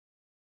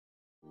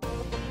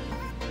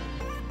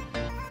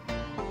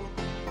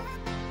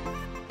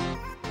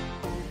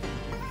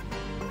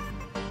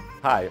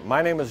Hi,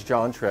 my name is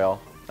John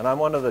Trail, and I'm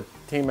one of the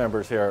team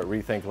members here at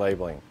ReThink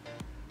Labeling.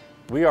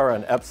 We are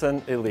an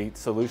Epson Elite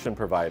solution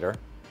provider,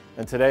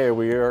 and today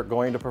we are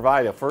going to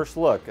provide a first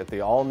look at the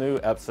all-new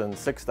Epson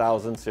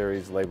 6000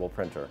 Series label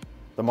printer.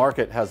 The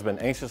market has been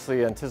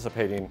anxiously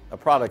anticipating a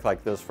product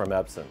like this from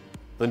Epson.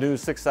 The new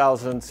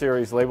 6000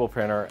 Series label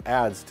printer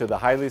adds to the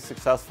highly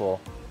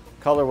successful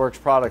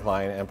Colorworks product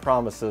line and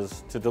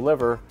promises to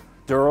deliver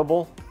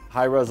durable,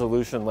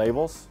 high-resolution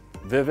labels,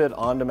 vivid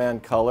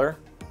on-demand color,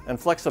 and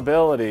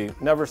flexibility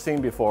never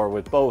seen before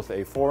with both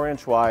a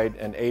 4-inch wide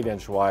and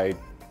 8-inch wide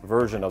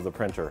version of the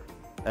printer.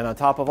 And on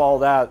top of all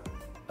that,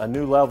 a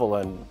new level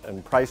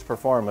in price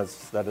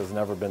performance that has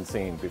never been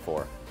seen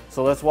before.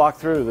 So let's walk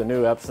through the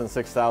new Epson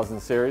 6000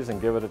 series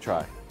and give it a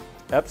try.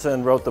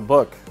 Epson wrote the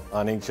book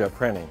on inkjet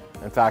printing.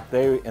 In fact,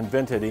 they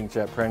invented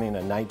inkjet printing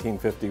in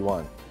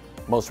 1951.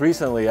 Most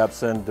recently,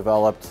 Epson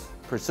developed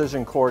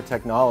precision core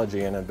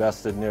technology and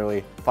invested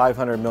nearly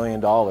 $500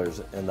 million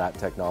in that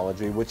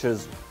technology, which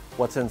is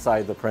what's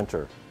inside the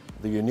printer.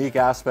 The unique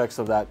aspects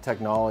of that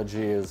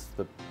technology is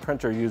the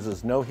printer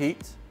uses no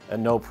heat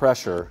and no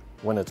pressure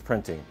when it's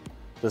printing.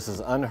 This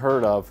is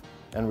unheard of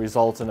and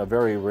results in a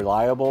very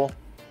reliable,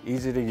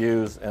 easy to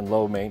use, and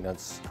low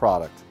maintenance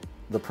product.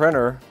 The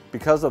printer,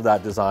 because of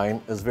that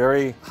design, is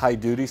very high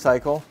duty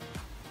cycle.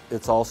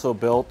 It's also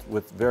built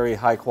with very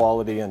high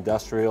quality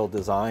industrial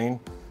design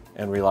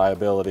and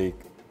reliability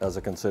as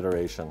a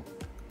consideration.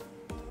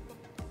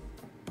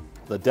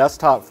 The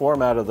desktop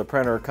format of the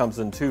printer comes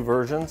in two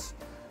versions.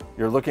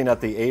 You're looking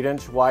at the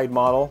 8-inch wide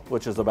model,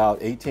 which is about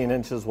 18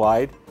 inches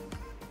wide.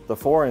 The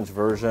 4-inch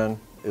version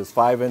is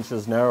 5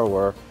 inches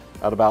narrower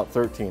at about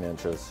 13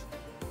 inches.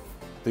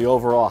 The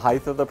overall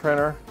height of the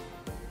printer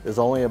is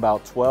only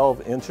about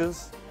 12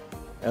 inches,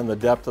 and the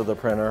depth of the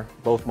printer,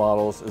 both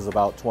models, is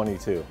about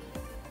 22.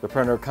 The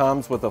printer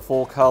comes with a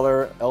full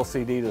color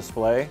LCD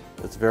display.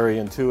 It's very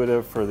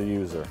intuitive for the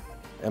user.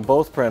 And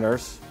both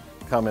printers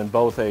come in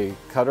both a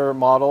cutter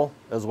model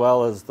as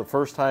well as the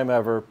first time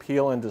ever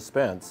peel and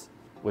dispense,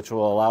 which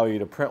will allow you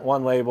to print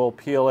one label,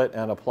 peel it,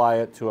 and apply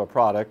it to a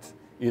product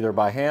either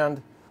by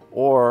hand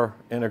or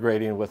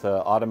integrating with an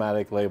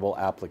automatic label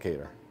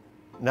applicator.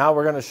 Now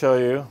we're going to show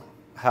you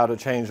how to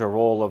change a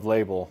roll of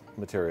label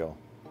material.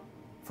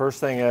 First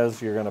thing is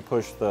you're going to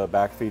push the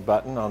backfeed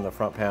button on the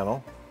front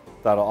panel.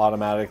 That'll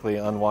automatically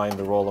unwind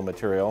the roll of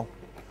material.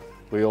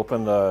 We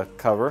open the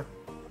cover,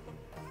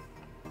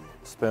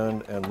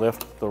 spin and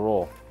lift the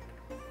roll,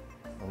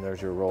 and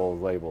there's your roll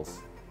of labels.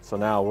 So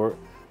now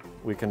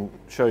we can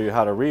show you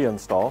how to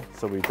reinstall.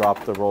 So we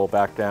drop the roll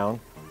back down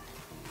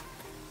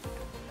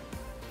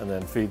and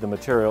then feed the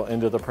material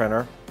into the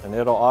printer, and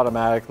it'll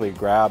automatically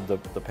grab the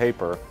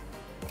paper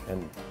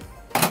and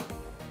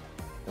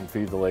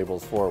feed the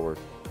labels forward.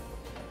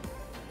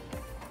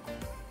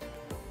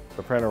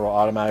 The printer will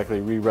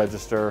automatically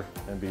re-register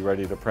and be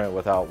ready to print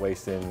without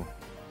wasting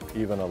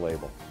even a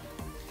label.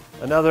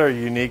 Another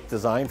unique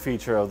design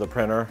feature of the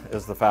printer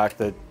is the fact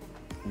that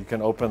you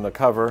can open the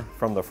cover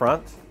from the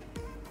front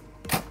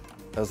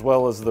as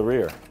well as the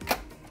rear.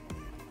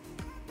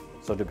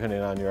 So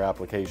depending on your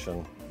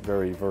application,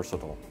 very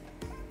versatile.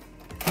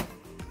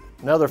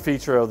 Another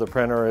feature of the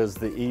printer is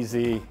the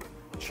easy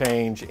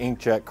change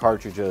inkjet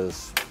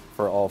cartridges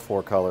for all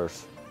 4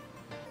 colors.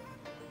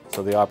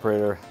 So the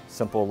operator,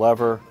 simple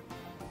lever,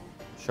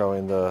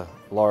 showing the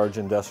large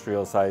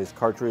industrial size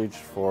cartridge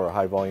for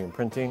high volume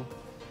printing.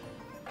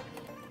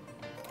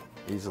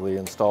 Easily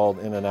installed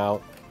in and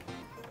out,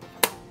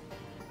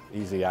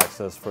 easy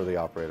access for the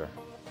operator.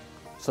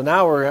 So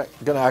now we're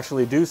going to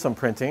actually do some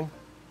printing.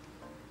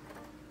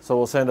 So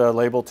we'll send a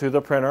label to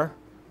the printer.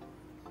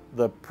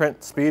 The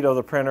print speed of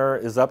the printer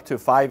is up to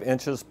 5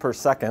 inches per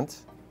second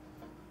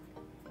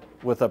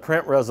with a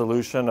print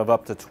resolution of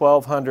up to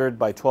 1200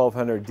 by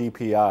 1200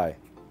 dpi.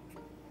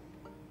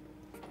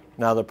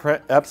 Now the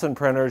Epson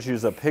printers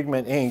use a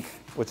pigment ink,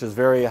 which is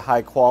very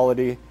high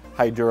quality,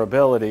 high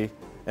durability,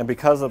 and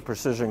because of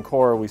precision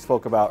core we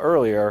spoke about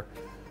earlier,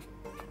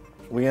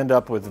 we end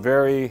up with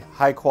very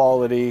high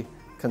quality,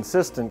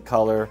 consistent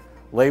color,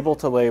 label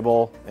to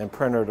label and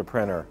printer to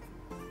printer.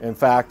 In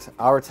fact,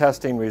 our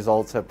testing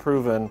results have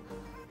proven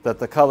that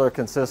the color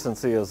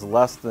consistency is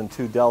less than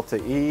 2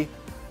 delta E,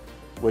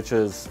 which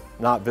is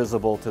not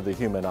visible to the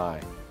human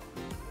eye.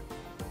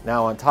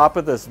 Now on top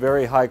of this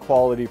very high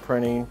quality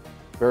printing,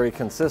 very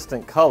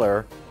consistent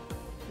color,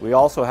 we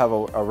also have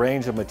a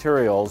range of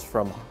materials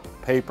from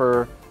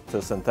paper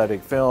to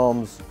synthetic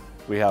films.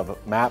 We have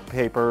matte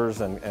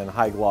papers and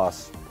high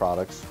gloss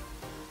products.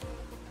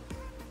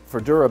 For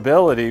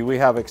durability, we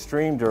have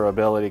extreme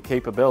durability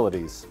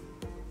capabilities.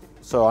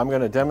 So I'm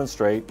going to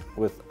demonstrate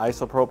with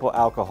isopropyl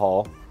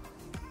alcohol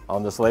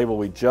on this label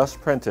we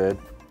just printed.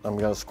 I'm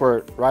going to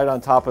squirt right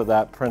on top of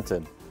that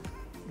printed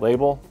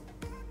label,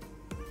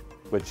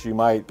 which you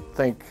might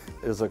think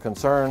is a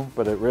concern,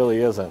 but it really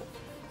isn't.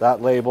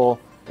 That label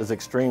is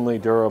extremely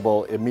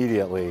durable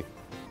immediately.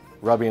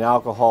 Rubbing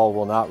alcohol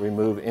will not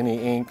remove any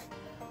ink.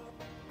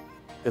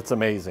 It's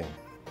amazing.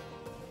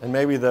 And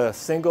maybe the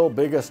single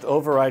biggest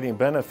overriding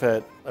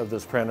benefit of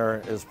this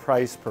printer is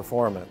price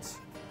performance.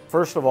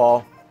 First of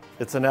all,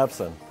 it's an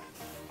Epson,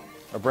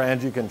 a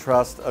brand you can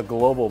trust, a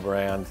global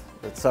brand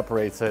that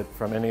separates it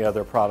from any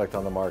other product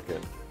on the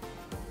market.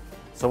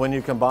 So when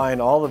you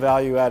combine all the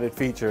value-added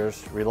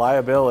features,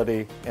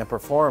 reliability, and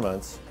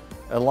performance,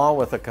 along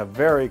with a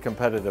very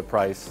competitive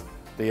price,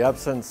 the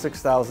Epson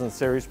 6000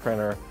 Series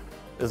printer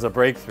is a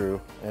breakthrough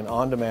in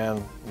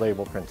on-demand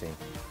label printing.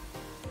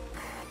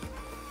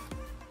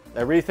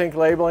 At ReThink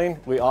Labeling,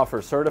 we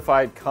offer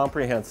certified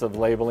comprehensive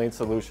labeling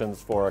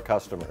solutions for our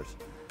customers,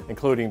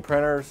 including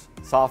printers,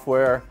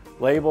 software,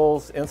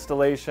 labels,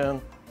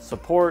 installation,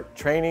 support,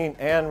 training,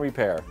 and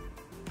repair.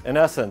 In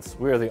essence,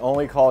 we are the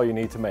only call you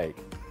need to make.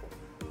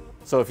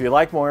 So if you'd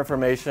like more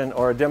information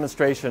or a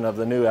demonstration of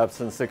the new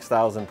Epson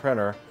 6000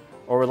 printer,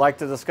 or would like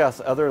to discuss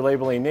other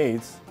labeling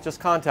needs, just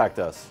contact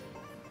us.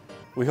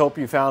 We hope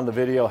you found the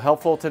video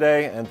helpful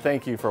today, and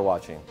thank you for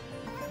watching.